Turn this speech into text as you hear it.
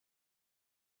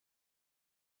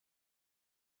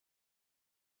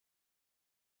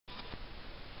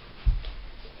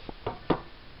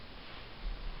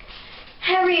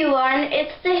everyone,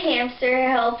 it's the Hamster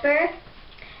Helper,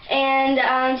 and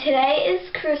today is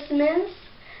Christmas,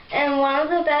 and one of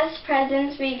the best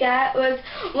presents we got was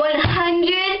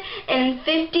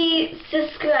 150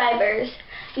 subscribers.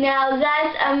 Now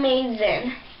that's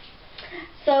amazing.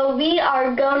 So we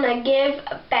are gonna give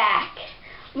back.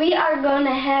 We are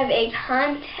gonna have a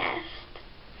contest.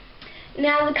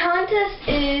 Now the contest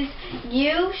is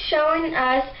you showing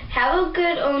us how a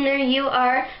good owner you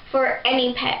are for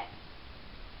any pet.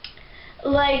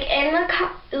 Like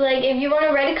if you want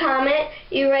to write a comment,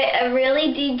 you write a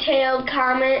really detailed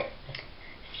comment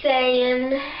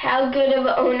saying how good of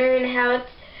an owner and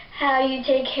how you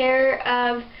take care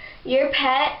of your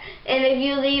pet. And if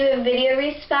you leave a video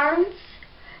response,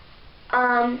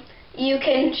 you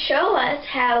can show us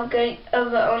how good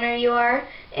of an owner you are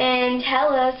and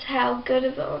tell us how good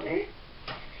of an owner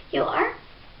you are.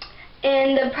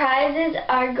 And the prizes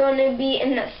are going to be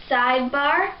in the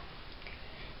sidebar.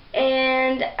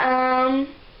 And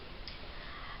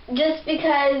just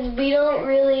because we don't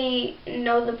really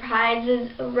know the prizes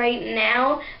right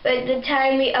now, but the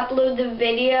time we upload the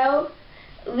video,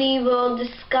 we will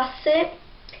discuss it,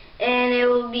 and it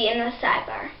will be in the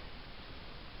sidebar.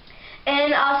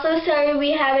 And also, sorry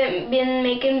we haven't been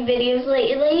making videos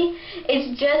lately.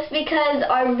 It's just because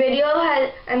our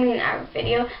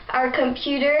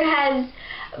computer has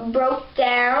broke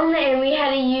down, and we had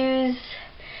to use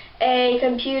a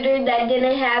computer that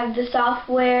didn't have the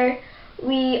software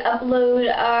we upload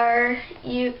our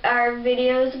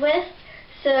videos with.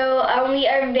 So we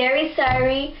are very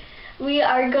sorry. We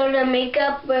are going to make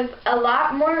up with a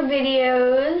lot more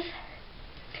videos,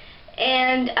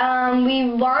 and we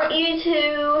want you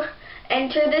to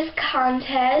enter this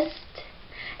contest.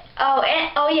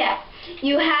 Oh yeah,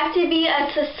 you have to be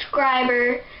a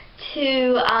subscriber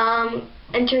to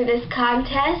enter this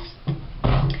contest.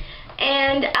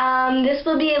 And this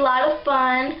will be a lot of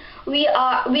fun. We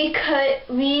could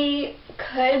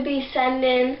be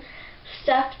sending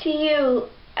stuff to you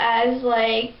as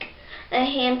like a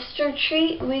hamster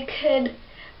treat. We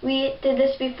did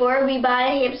this before. We buy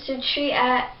a hamster treat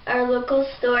at our local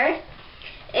store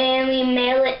and we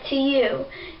mail it to you.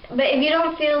 But if you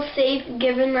don't feel safe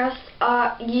giving us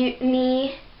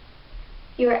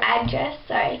your address,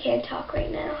 sorry, I can't talk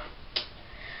right now.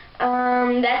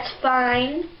 That's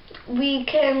fine. We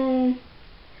can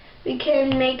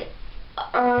make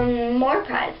more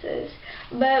prizes.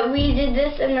 But we did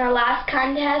this in our last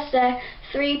contest.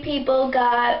 3 people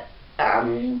got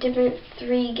different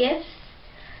 3 gifts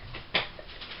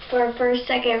for first,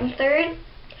 second, third.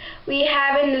 We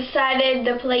haven't decided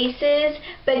the places,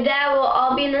 but that will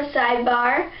all be in the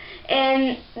sidebar.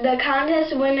 And the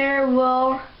contest winner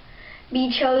will be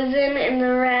chosen in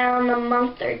around a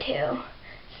month or 2.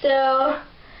 So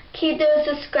keep those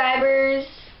subscribers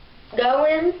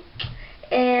going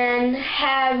and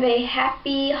have a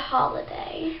happy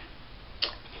holiday.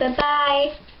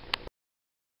 Bye-bye.